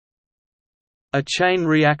A chain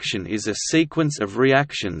reaction is a sequence of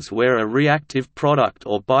reactions where a reactive product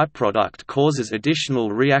or byproduct causes additional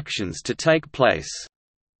reactions to take place.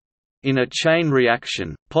 In a chain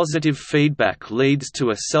reaction, positive feedback leads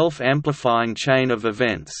to a self-amplifying chain of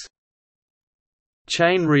events.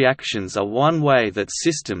 Chain reactions are one way that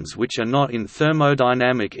systems which are not in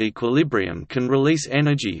thermodynamic equilibrium can release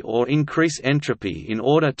energy or increase entropy in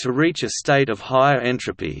order to reach a state of higher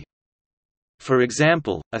entropy. For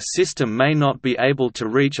example, a system may not be able to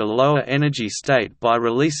reach a lower energy state by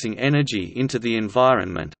releasing energy into the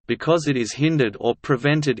environment, because it is hindered or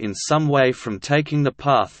prevented in some way from taking the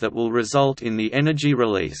path that will result in the energy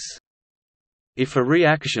release. If a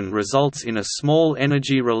reaction results in a small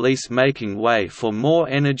energy release making way for more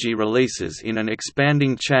energy releases in an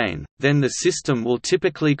expanding chain, then the system will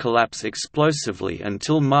typically collapse explosively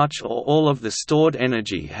until much or all of the stored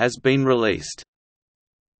energy has been released.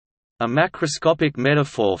 A macroscopic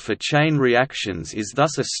metaphor for chain reactions is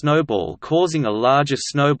thus a snowball causing a larger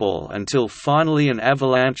snowball until finally an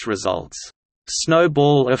avalanche results.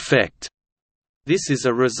 Snowball effect. This is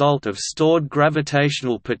a result of stored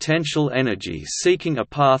gravitational potential energy seeking a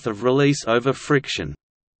path of release over friction.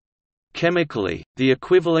 Chemically, the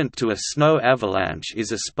equivalent to a snow avalanche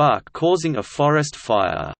is a spark causing a forest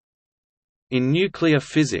fire. In nuclear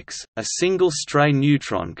physics, a single stray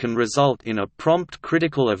neutron can result in a prompt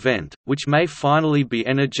critical event, which may finally be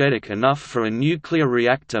energetic enough for a nuclear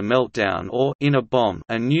reactor meltdown or, in a bomb,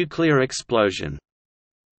 a nuclear explosion.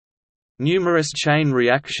 Numerous chain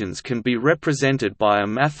reactions can be represented by a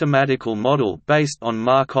mathematical model based on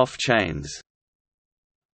Markov chains.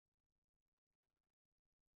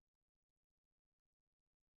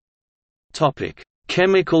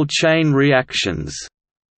 Chemical chain reactions.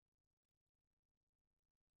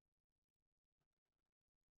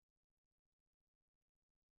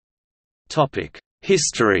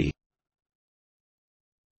 History.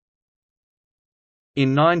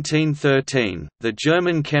 In 1913, the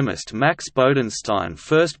German chemist Max Bodenstein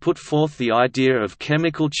first put forth the idea of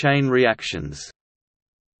chemical chain reactions.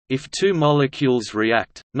 If two molecules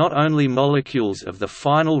react, not only molecules of the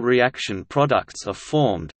final reaction products are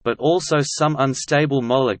formed, but also some unstable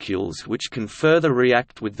molecules which can further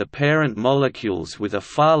react with the parent molecules with a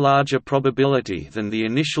far larger probability than the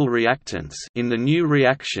initial reactants. In the new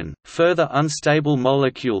reaction, further unstable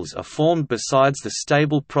molecules are formed besides the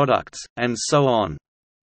stable products, and so on.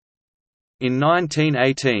 In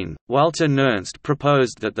 1918, Walter Nernst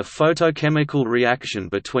proposed that the photochemical reaction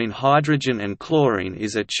between hydrogen and chlorine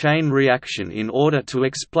is a chain reaction in order to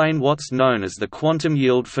explain what's known as the quantum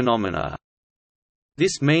yield phenomena.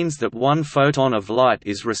 This means that one photon of light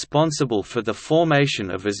is responsible for the formation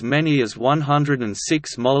of as many as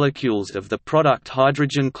 106 molecules of the product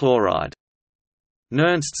hydrogen chloride.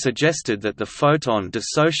 Nernst suggested that the photon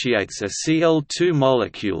dissociates a Cl2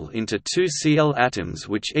 molecule into two Cl atoms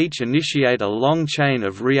which each initiate a long chain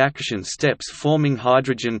of reaction steps forming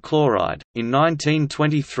hydrogen chloride. In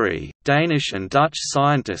 1923, Danish and Dutch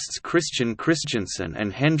scientists Christian Christiansen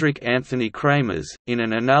and Hendrik Anthony Kramers, in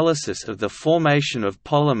an analysis of the formation of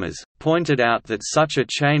polymers, pointed out that such a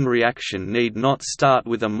chain reaction need not start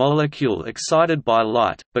with a molecule excited by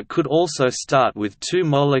light, but could also start with two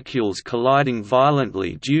molecules colliding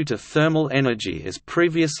violently due to thermal energy as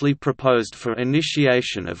previously proposed for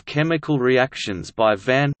initiation of chemical reactions by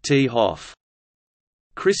Van 't Hoff.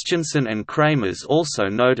 Christiansen and Kramers also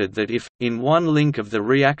noted that if, in one link of the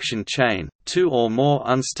reaction chain, two or more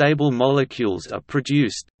unstable molecules are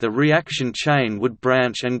produced, the reaction chain would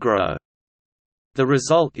branch and grow. The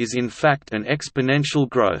result is in fact an exponential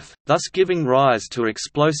growth, thus giving rise to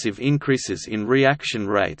explosive increases in reaction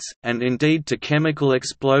rates, and indeed to chemical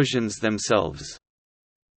explosions themselves.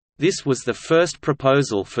 This was the first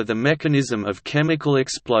proposal for the mechanism of chemical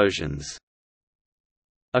explosions.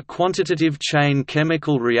 A quantitative chain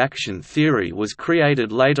chemical reaction theory was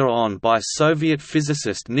created later on by Soviet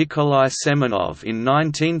physicist Nikolai Semenov in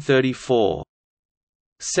 1934.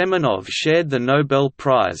 Semenov shared the Nobel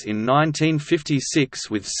Prize in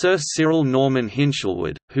 1956 with Sir Cyril Norman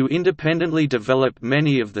Hinshelwood, who independently developed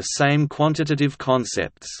many of the same quantitative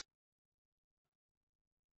concepts.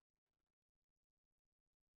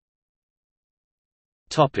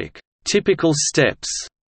 Typical steps.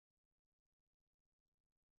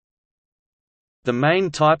 The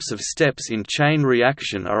main types of steps in chain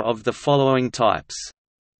reaction are of the following types.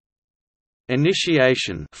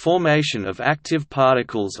 Initiation, formation of active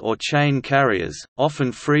particles or chain carriers,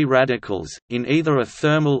 often free radicals, in either a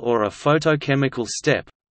thermal or a photochemical step.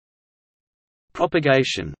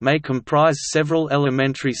 Propagation may comprise several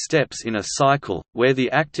elementary steps in a cycle, where the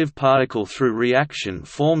active particle through reaction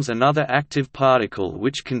forms another active particle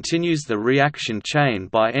which continues the reaction chain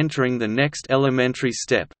by entering the next elementary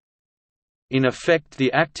step. In effect,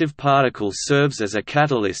 the active particle serves as a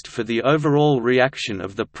catalyst for the overall reaction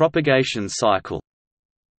of the propagation cycle.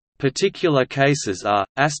 Particular cases are,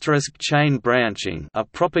 chain branching, a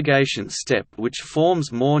propagation step which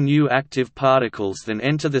forms more new active particles than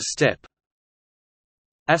enter the step.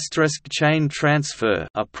 Chain transfer,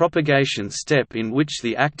 a propagation step in which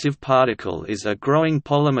the active particle is a growing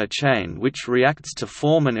polymer chain which reacts to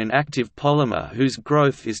form an inactive polymer whose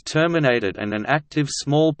growth is terminated, and an active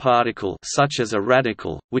small particle such as a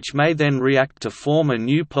radical, which may then react to form a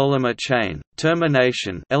new polymer chain.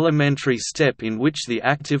 Termination, elementary step in which the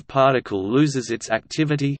active particle loses its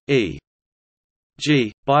activity, e.g.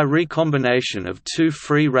 by recombination of two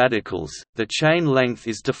free radicals. The chain length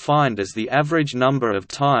is defined as the average number of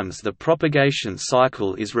times the propagation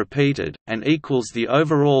cycle is repeated, and equals the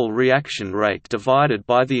overall reaction rate divided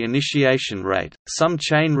by the initiation rate. Some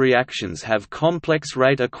chain reactions have complex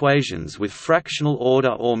rate equations with fractional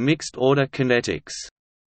order or mixed order kinetics.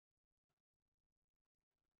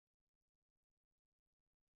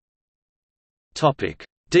 Topic: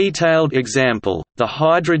 Detailed example, the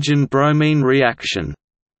hydrogen-bromine reaction.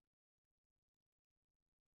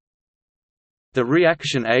 The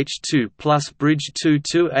reaction H2 plus bridge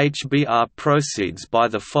 2,2-HBr proceeds by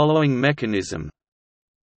the following mechanism.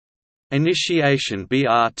 Initiation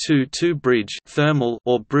Br2 bridge thermal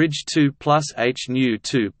or bridge 2 plus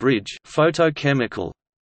Hν2 bridge photochemical.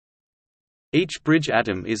 Each bridge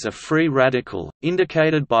atom is a free radical,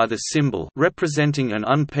 indicated by the symbol representing an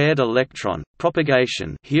unpaired electron.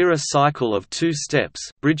 Propagation, here a cycle of two steps,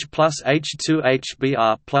 bridge plus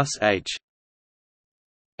H2HBr plus H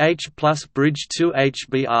plus bridge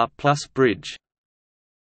 2HBr plus bridge.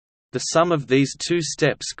 The sum of these two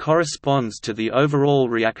steps corresponds to the overall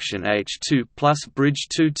reaction H2 plus bridge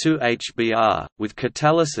 2,2-HBr, with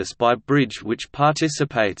catalysis by bridge which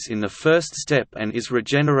participates in the first step and is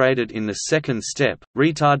regenerated in the second step,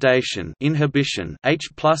 retardation inhibition H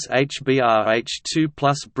plus HBr H2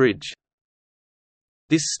 plus bridge.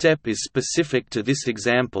 This step is specific to this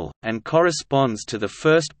example, and corresponds to the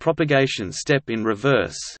first propagation step in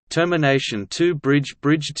reverse, termination 2 bridge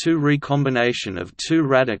 2 recombination of two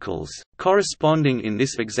radicals, corresponding in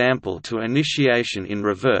this example to initiation in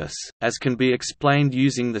reverse, as can be explained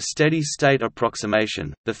using the steady-state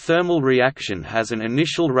approximation. The thermal reaction has an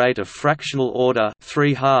initial rate of fractional order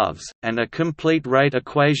 3/2, and a complete rate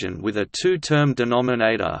equation with a two-term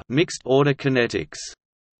denominator, mixed order kinetics.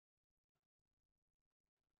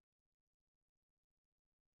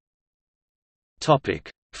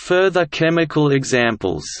 Further chemical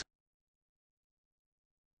examples.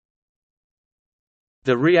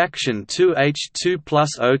 The reaction 2H2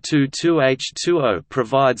 plus O2 2H2O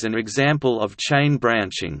provides an example of chain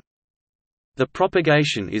branching. The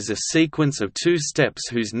propagation is a sequence of two steps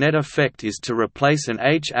whose net effect is to replace an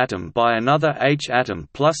H atom by another H atom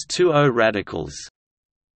plus two O radicals.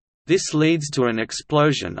 This leads to an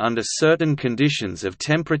explosion under certain conditions of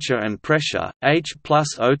temperature and pressure, H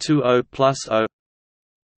plus O2O plus O,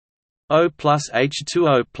 O plus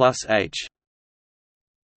H2O plus H.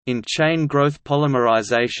 In chain growth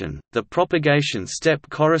polymerization, the propagation step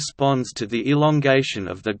corresponds to the elongation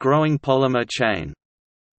of the growing polymer chain.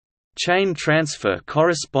 Chain transfer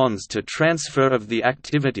corresponds to transfer of the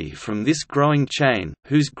activity from this growing chain,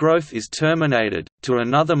 whose growth is terminated, to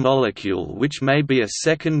another molecule which may be a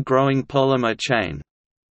second growing polymer chain.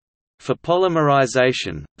 For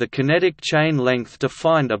polymerization, the kinetic chain length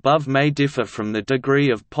defined above may differ from the degree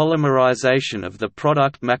of polymerization of the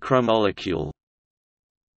product macromolecule.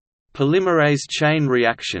 Polymerase chain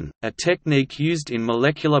reaction, a technique used in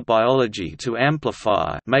molecular biology to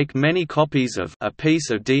amplify make many copies of a piece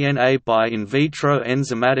of DNA by in vitro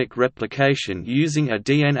enzymatic replication using a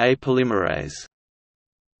DNA polymerase.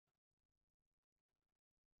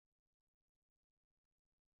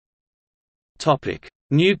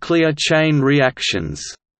 Nuclear chain reactions.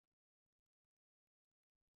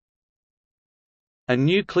 A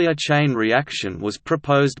nuclear chain reaction was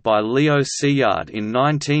proposed by Leo Szilard in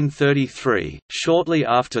 1933, shortly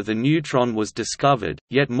after the neutron was discovered,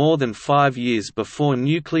 yet more than 5 years before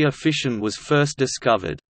nuclear fission was first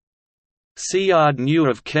discovered. Szilard knew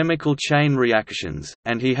of chemical chain reactions,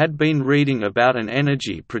 and he had been reading about an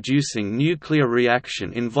energy-producing nuclear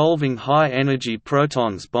reaction involving high-energy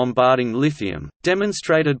protons bombarding lithium,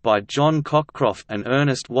 demonstrated by John Cockcroft and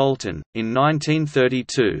Ernest Walton, in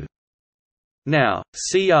 1932. Now,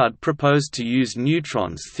 Siyard proposed to use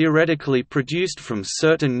neutrons theoretically produced from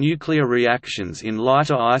certain nuclear reactions in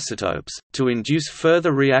lighter isotopes, to induce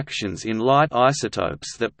further reactions in light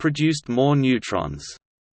isotopes that produced more neutrons.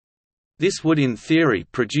 This would in theory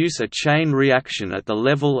produce a chain reaction at the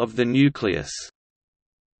level of the nucleus.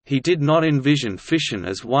 He did not envision fission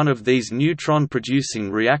as one of these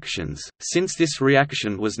neutron-producing reactions, since this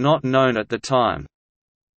reaction was not known at the time.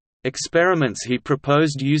 Experiments he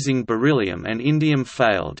proposed using beryllium and indium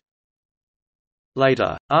failed.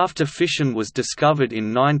 Later, after fission was discovered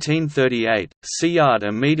in 1938, Siyard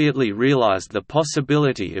immediately realized the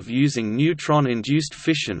possibility of using neutron-induced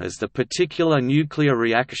fission as the particular nuclear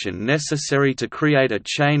reaction necessary to create a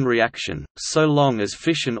chain reaction, so long as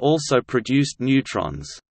fission also produced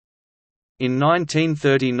neutrons. In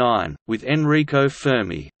 1939, with Enrico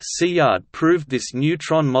Fermi, Siyard proved this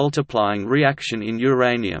neutron-multiplying reaction in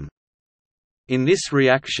uranium. In this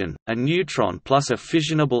reaction, a neutron plus a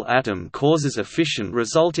fissionable atom causes a fission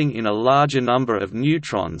resulting in a larger number of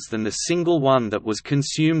neutrons than the single one that was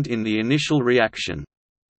consumed in the initial reaction.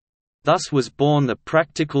 Thus was born the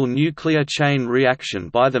practical nuclear chain reaction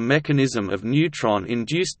by the mechanism of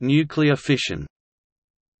neutron-induced nuclear fission.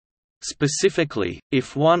 Specifically,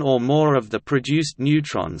 if one or more of the produced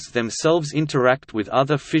neutrons themselves interact with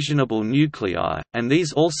other fissionable nuclei, and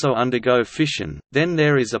these also undergo fission, then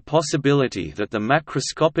there is a possibility that the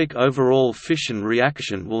macroscopic overall fission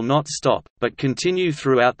reaction will not stop, but continue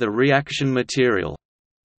throughout the reaction material.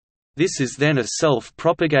 This is then a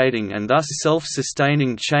self-propagating and thus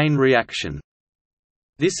self-sustaining chain reaction.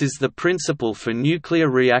 This is the principle for nuclear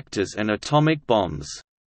reactors and atomic bombs.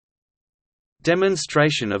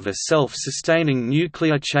 Demonstration of a self-sustaining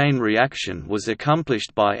nuclear chain reaction was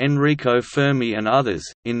accomplished by Enrico Fermi and others,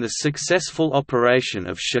 in the successful operation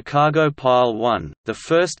of Chicago Pile 1, the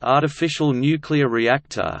first artificial nuclear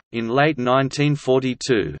reactor, in late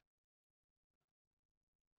 1942.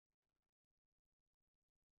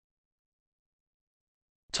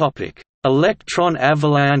 Electron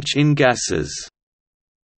avalanche in gases.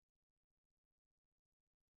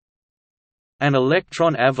 An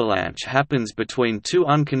electron avalanche happens between two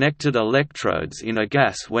unconnected electrodes in a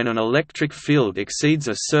gas when an electric field exceeds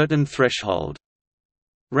a certain threshold.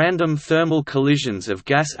 Random thermal collisions of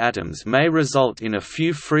gas atoms may result in a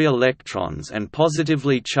few free electrons and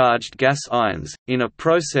positively charged gas ions, in a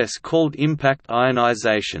process called impact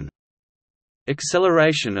ionization.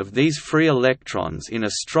 Acceleration of these free electrons in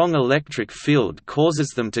a strong electric field causes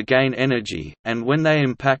them to gain energy, and when they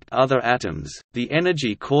impact other atoms, the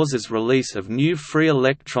energy causes release of new free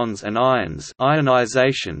electrons and ions,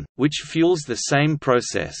 ionization, which fuels the same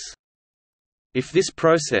process. If this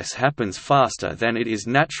process happens faster than it is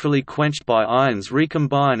naturally quenched by ions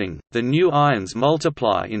recombining, the new ions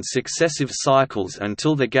multiply in successive cycles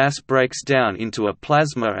until the gas breaks down into a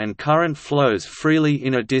plasma and current flows freely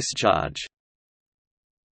in a discharge.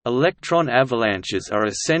 Electron avalanches are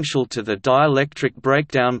essential to the dielectric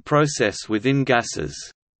breakdown process within gases.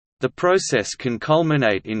 The process can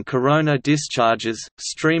culminate in corona discharges,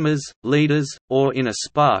 streamers, leaders, or in a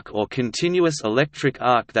spark or continuous electric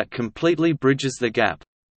arc that completely bridges the gap.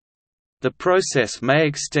 The process may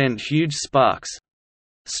extend huge sparks.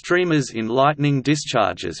 Streamers in lightning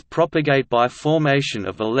discharges propagate by formation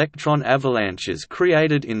of electron avalanches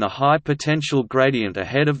created in the high potential gradient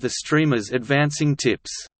ahead of the streamer's advancing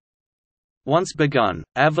tips. Once begun,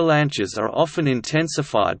 avalanches are often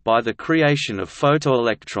intensified by the creation of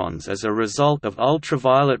photoelectrons as a result of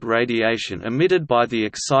ultraviolet radiation emitted by the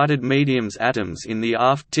excited medium's atoms in the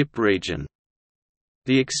aft tip region.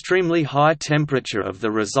 The extremely high temperature of the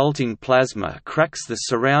resulting plasma cracks the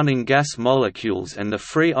surrounding gas molecules and the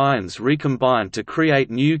free ions recombine to create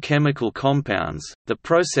new chemical compounds. The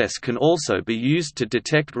process can also be used to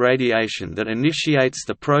detect radiation that initiates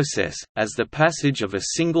the process, as the passage of a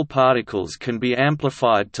single particles can be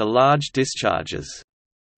amplified to large discharges.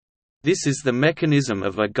 This is the mechanism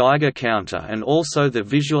of a Geiger counter and also the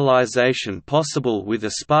visualization possible with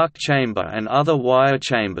a spark chamber and other wire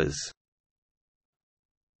chambers.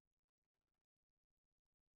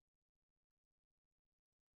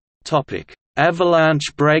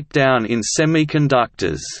 Avalanche breakdown in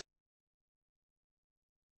semiconductors.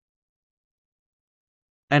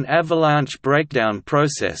 An avalanche breakdown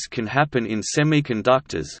process can happen in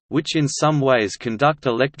semiconductors, which in some ways conduct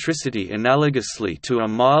electricity analogously to a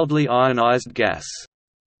mildly ionized gas.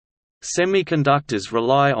 Semiconductors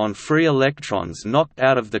rely on free electrons knocked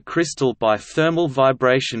out of the crystal by thermal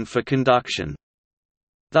vibration for conduction.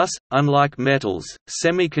 Thus, unlike metals,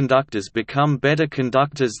 semiconductors become better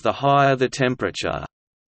conductors the higher the temperature.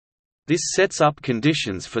 This sets up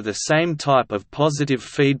conditions for the same type of positive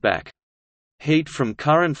feedback. heat from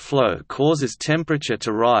current flow causes temperature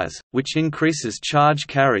to rise, which increases charge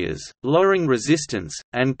carriers, lowering resistance,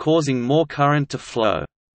 and causing more current to flow.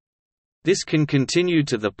 This can continue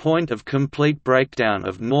to the point of complete breakdown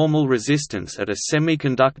of normal resistance at a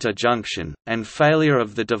semiconductor junction, and failure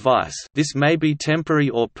of the device. This may be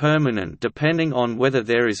temporary or permanent depending on whether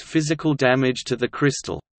there is physical damage to the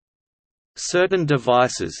crystal. Certain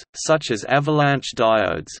devices, such as avalanche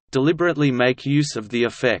diodes, deliberately make use of the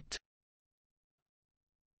effect.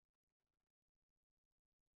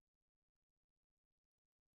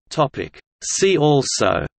 See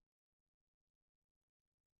also: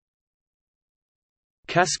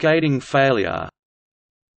 cascading failure,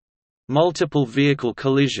 multiple vehicle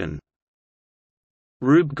collision,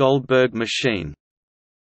 Rube Goldberg machine.